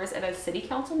closed doors at a city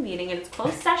council meeting and it's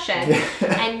closed session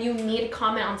and you need to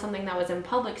comment on something that was in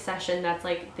public session that's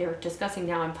like they're discussing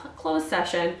now in closed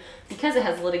session because it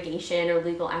has litigation or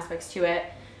legal aspects to it,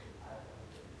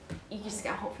 you just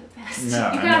gotta hope for the best.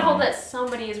 No, you gotta hope that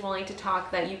somebody is willing to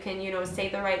talk, that you can, you know, say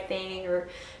the right thing or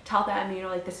tell them, you know,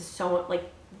 like this is so, like,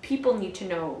 people need to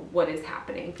know what is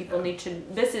happening. People need to,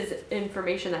 this is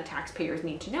information that taxpayers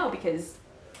need to know because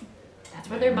that's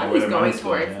where their money's going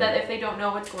towards. That if they don't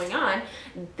know what's going on,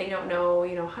 they don't know,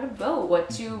 how to vote, what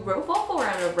to vote for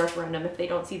on a referendum if they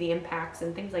don't see the impacts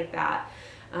and things like that.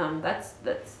 That's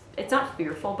it's not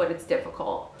fearful, but it's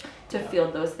difficult to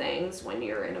field those things when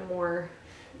you're in a more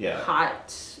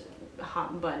hot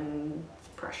button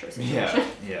pressure situation.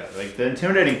 Yeah. Like the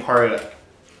intimidating part,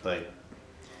 like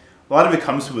a lot of it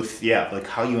comes with like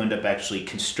how you end up actually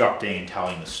constructing and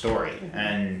telling the story,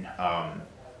 and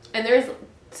there's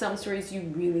some stories you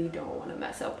really don't want to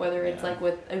mess up, whether it's like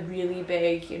with a really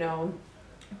big,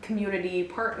 community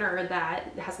partner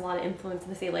that has a lot of influence,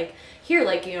 and they say like here,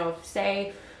 like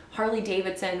say Harley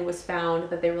Davidson was found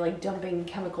that they were like dumping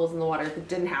chemicals in the water. That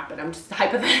didn't happen. I'm just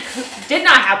hypothetical. Did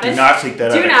not happen. Do not take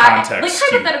that out of context,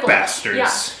 like hypothetical, you bastards.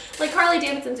 Yeah. Like Harley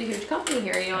Davidson's a huge company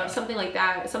here. If something like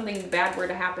that, something bad were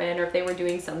to happen, or if they were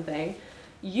doing something,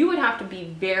 you would have to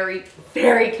be very,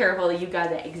 very careful that you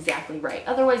got it exactly right.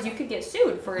 Otherwise, you could get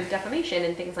sued for defamation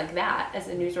and things like that as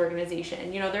a news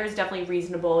organization. There's definitely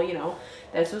reasonable,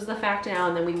 this was the fact now,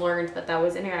 and then we learned that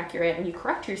was inaccurate, and you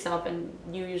correct yourself, and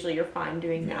you're fine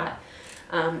doing that.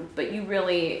 But you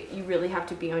really have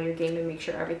to be on your game and make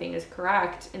sure everything is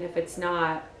correct. And if it's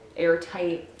not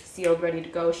airtight, sealed, ready to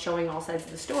go, showing all sides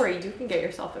of the story, you can get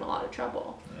yourself in a lot of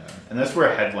trouble. Yeah, and that's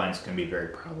where headlines can be very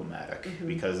problematic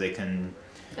because they can...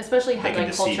 Especially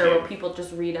headline culture where people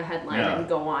just read a headline and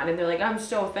go on, and they're like, I'm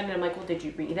so offended. I'm like, well, did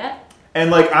you read it? And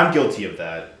like, I'm guilty of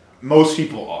that. Most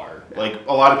people are. Yeah. Like,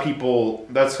 a lot of people,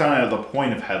 that's kind of the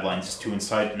point of headlines, is to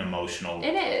incite an emotional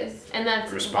It is. And that's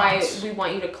response. Why we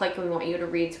want you to click and we want you to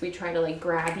read, so we try to like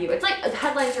grab you. It's like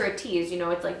headlines are a tease,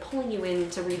 it's like pulling you in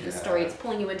to read the story. It's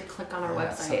pulling you in to click on our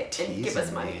website and give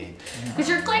us money. Because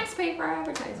your clicks pay for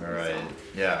advertising. Right. So.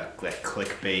 Yeah, that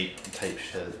clickbait type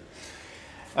shit.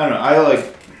 I don't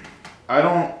know. I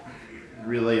don't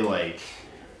really like.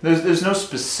 There's no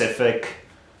specific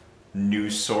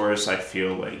news source. I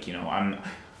feel like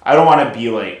I don't want to be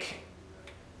like.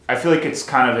 I feel like it's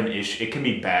kind of an issue. It can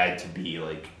be bad to be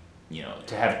like,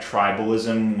 to have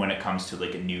tribalism when it comes to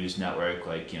like a news network.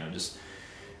 Like just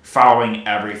following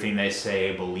everything they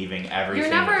say, believing everything.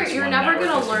 You're never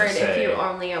gonna learn if you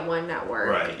only have one network.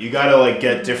 Right. You gotta like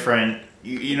get different.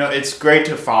 It's great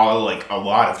to follow like a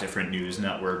lot of different news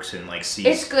networks and like see.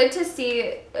 It's good to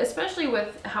see, especially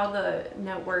with how the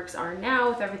networks are now,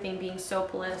 with everything being so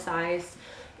politicized.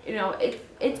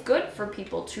 It's good for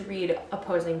people to read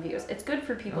opposing views. It's good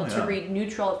for people to read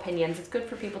neutral opinions. It's good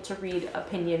for people to read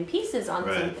opinion pieces on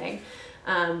something.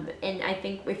 And I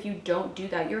think if you don't do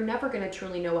that, you're never going to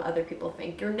truly know what other people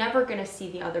think. You're never going to see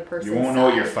the other person's You won't know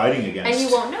what you're fighting against. And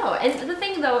you won't know. And the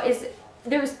thing, though, is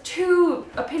there's two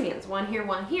opinions, one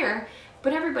here,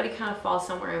 but everybody kind of falls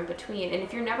somewhere in between. And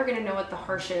if you're never going to know what the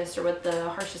harshest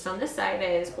on this side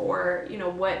is, or,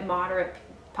 what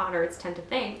moderates tend to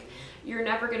think, you're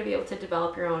never going to be able to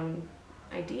develop your own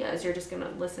ideas. You're just going to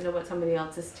listen to what somebody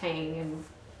else is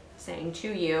saying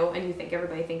to you, and you think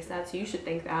everybody thinks that, so you should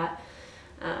think that.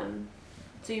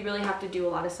 So you really have to do a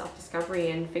lot of self-discovery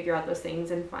and figure out those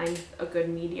things and find a good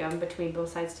medium between both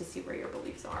sides to see where your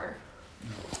beliefs are.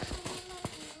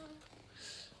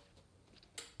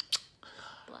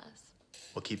 Bless.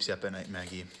 What keeps you up at night,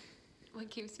 Maggie?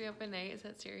 What keeps me up at night? Is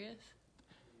that serious?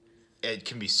 It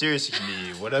can be serious. It can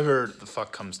be whatever the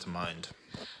fuck comes to mind.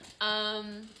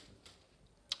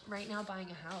 Right now, buying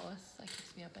a house, that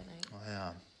keeps me up at night. Oh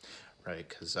yeah, right.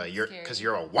 Because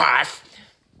you're a wife.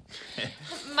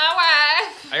 My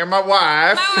wife. You're my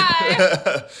wife. My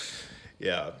wife.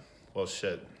 Yeah. Well,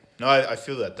 shit. No, I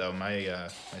feel that though. My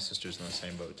sister's in the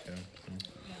same boat too.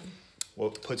 Yeah.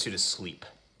 What puts you to sleep?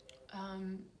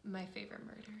 My favorite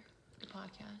murder, the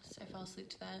podcast. I fall asleep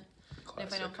to that.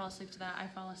 Classic. If I don't fall asleep to that, I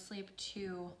fall asleep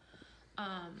to,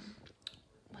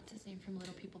 what's his name from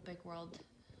Little People Big World?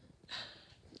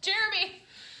 Jeremy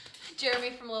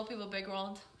from Little People Big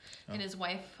World. Oh. And his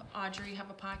wife Audrey have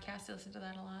a podcast. I listen to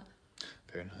that a lot.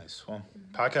 Very nice. Well,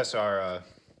 podcasts are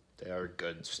they are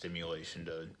good stimulation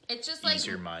to it's just ease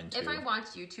your mind too. If I watch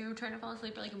YouTube trying to fall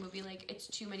asleep or like a movie, like it's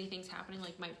too many things happening.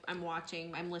 Like I'm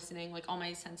watching, I'm listening, like all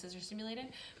my senses are stimulated.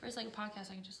 Whereas like a podcast,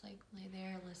 I can just like lay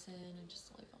there, listen, and just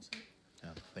slowly fall asleep.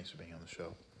 Yeah. Thanks for being on the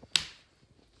show.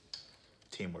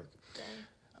 Teamwork. Okay.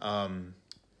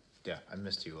 Yeah, I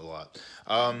missed you a lot.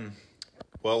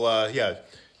 Yeah.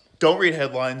 Don't read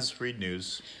headlines. Read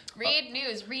news. Read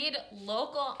news. Read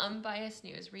local, unbiased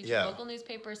news. Read your local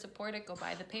newspaper. Support it. Go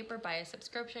buy the paper. Buy a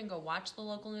subscription. Go watch the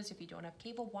local news. If you don't have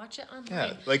cable, watch it online.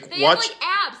 Yeah, they have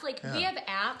apps. We have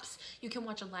apps. You can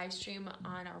watch a live stream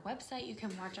on our website. You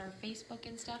can watch our Facebook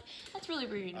and stuff. That's really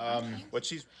where you're All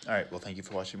right. Well, thank you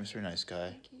for watching, Mr. Nice Guy.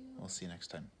 Thank you. We'll see you next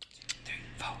time. 2, 3,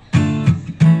 4.